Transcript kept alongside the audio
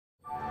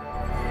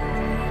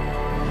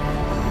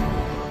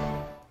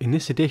In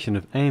this edition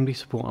of AMD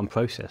Support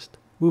Unprocessed,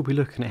 we'll be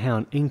looking at how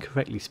an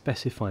incorrectly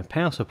specified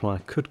power supply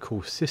could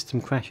cause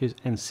system crashes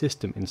and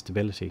system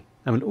instability,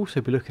 and we'll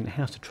also be looking at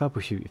how to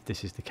troubleshoot if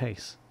this is the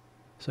case.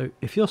 So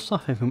if you're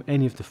suffering from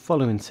any of the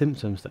following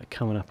symptoms that are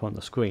coming up on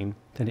the screen,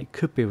 then it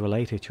could be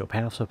related to your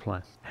power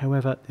supply.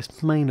 However,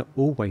 this may not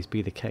always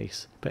be the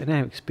case, but in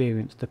our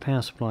experience the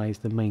power supply is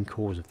the main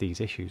cause of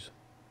these issues.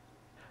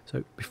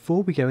 So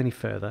before we go any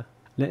further,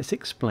 let's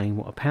explain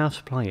what a power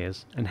supply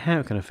is and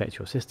how it can affect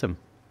your system.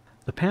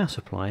 The power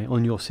supply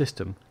on your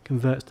system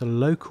converts the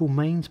local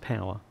mains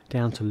power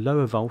down to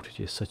lower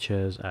voltages such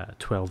as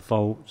 12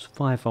 volts,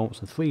 5 volts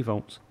and 3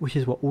 volts, which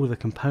is what all the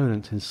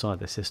components inside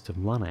the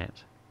system run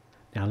at.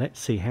 Now let's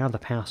see how the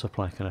power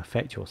supply can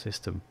affect your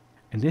system.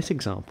 In this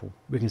example,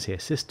 we can see a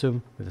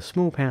system with a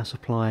small power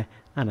supply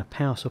and a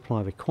power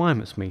supply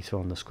requirements meter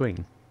on the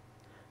screen.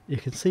 You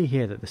can see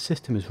here that the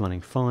system is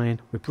running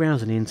fine. We're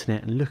browsing the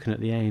internet and looking at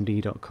the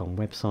AMD.com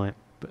website,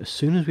 but as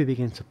soon as we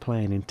begin to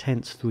play an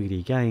intense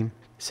 3D game,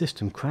 the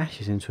system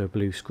crashes into a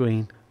blue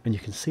screen and you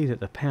can see that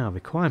the power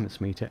requirements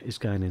meter is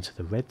going into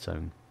the red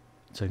zone.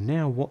 So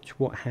now watch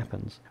what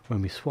happens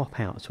when we swap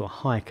out to a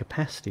high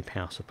capacity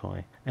power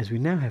supply, as we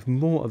now have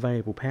more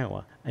available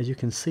power, as you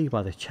can see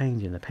by the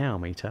change in the power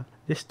meter.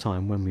 This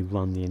time when we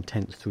run the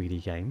intense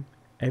 3D game,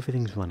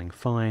 everything's running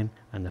fine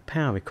and the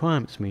power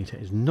requirements meter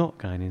is not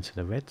going into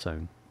the red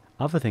zone.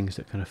 Other things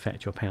that can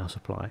affect your power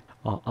supply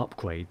are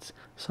upgrades,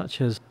 such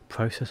as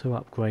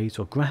processor upgrades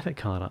or graphic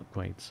card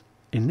upgrades.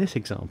 In this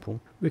example,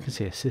 we can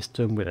see a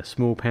system with a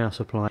small power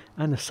supply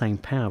and the same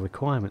power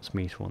requirements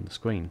meter on the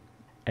screen.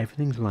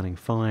 Everything's running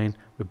fine,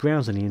 we're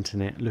browsing the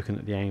internet looking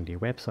at the AMD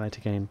website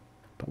again,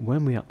 but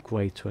when we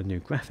upgrade to a new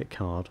graphic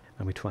card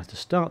and we try to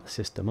start the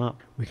system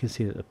up, we can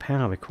see that the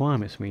power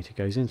requirements meter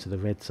goes into the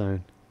red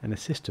zone and the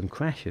system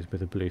crashes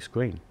with a blue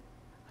screen.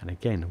 And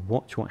again,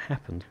 watch what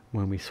happens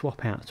when we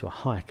swap out to a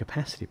higher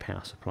capacity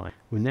power supply.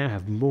 We now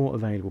have more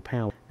available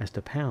power as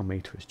the power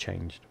meter has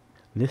changed.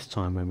 And this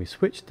time when we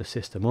switch the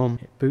system on,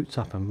 it boots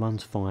up and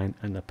runs fine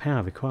and the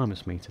power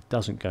requirements meter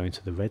doesn't go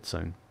into the red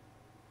zone.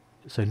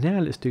 So now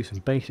let's do some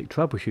basic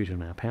troubleshooting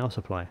on our power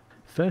supply.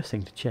 First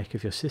thing to check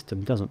if your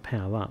system doesn't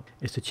power up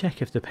is to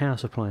check if the power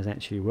supply is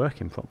actually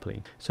working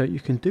properly. So you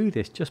can do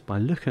this just by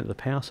looking at the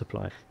power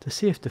supply to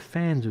see if the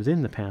fans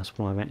within the power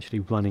supply are actually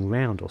running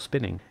round or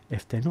spinning.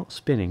 If they're not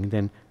spinning,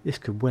 then this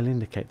could well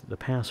indicate that the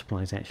power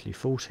supply is actually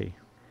faulty.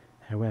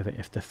 However,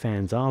 if the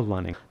fans are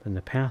running, then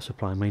the power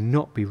supply may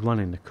not be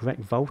running the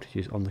correct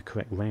voltages on the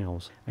correct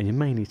rails, and you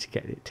may need to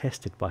get it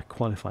tested by a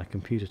qualified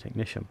computer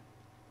technician.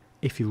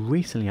 If you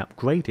recently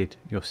upgraded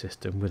your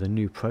system with a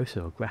new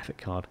processor or graphic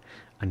card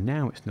and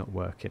now it's not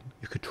working,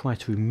 you could try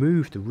to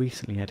remove the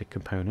recently added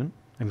component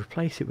and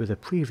replace it with a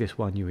previous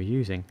one you were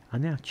using,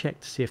 and now check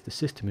to see if the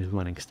system is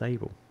running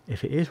stable.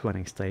 If it is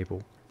running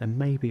stable, then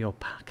maybe your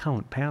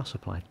current power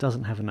supply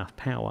doesn't have enough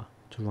power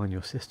to run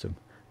your system.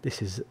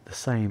 This is the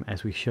same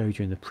as we showed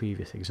you in the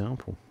previous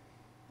example.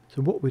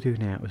 So what we do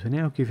now is we're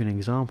now giving an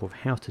example of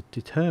how to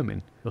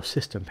determine your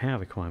system power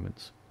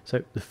requirements.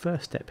 So the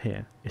first step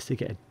here is to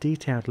get a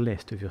detailed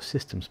list of your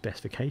system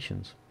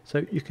specifications.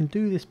 So you can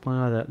do this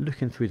by either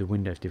looking through the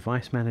Windows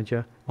Device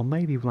Manager or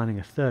maybe running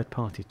a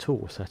third-party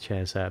tool such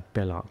as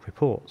Bellark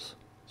Reports.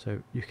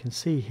 So you can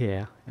see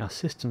here our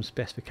system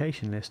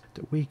specification list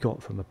that we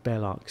got from a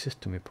Bellark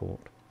system report.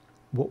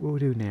 What we'll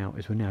do now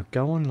is we'll now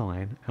go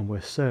online and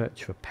we'll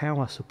search for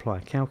power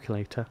supply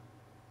calculator,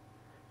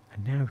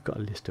 and now we've got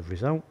a list of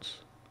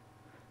results.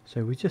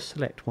 So we just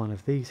select one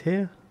of these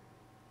here,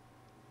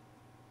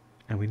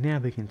 and we now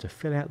begin to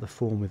fill out the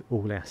form with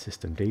all our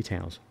system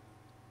details.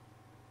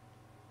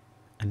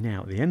 And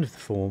now at the end of the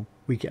form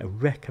we get a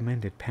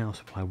recommended power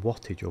supply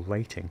wattage or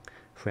rating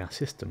for our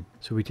system.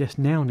 So we just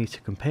now need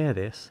to compare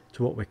this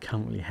to what we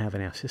currently have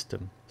in our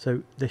system.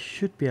 So there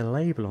should be a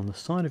label on the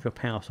side of your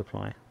power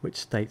supply which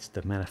states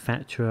the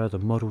manufacturer, the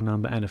model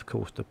number, and of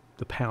course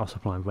the power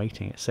supply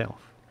rating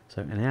itself.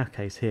 So in our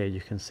case here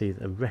you can see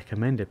that the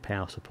recommended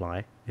power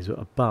supply is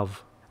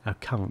above our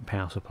current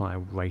power supply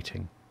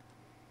rating.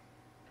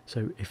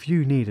 So if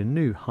you need a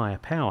new higher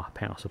power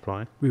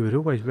supply, we would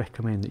always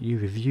recommend that you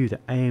review the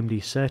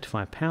AMD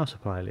certified power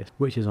supply list,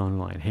 which is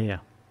online here.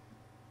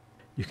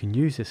 You can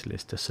use this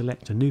list to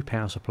select a new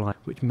power supply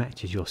which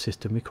matches your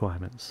system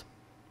requirements.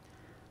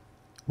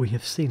 We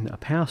have seen that a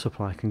power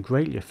supply can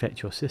greatly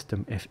affect your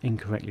system if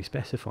incorrectly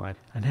specified,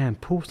 and how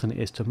important it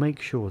is to make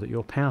sure that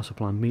your power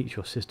supply meets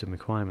your system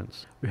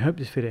requirements. We hope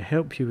this video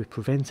helps you with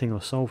preventing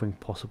or solving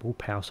possible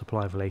power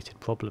supply related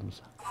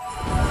problems.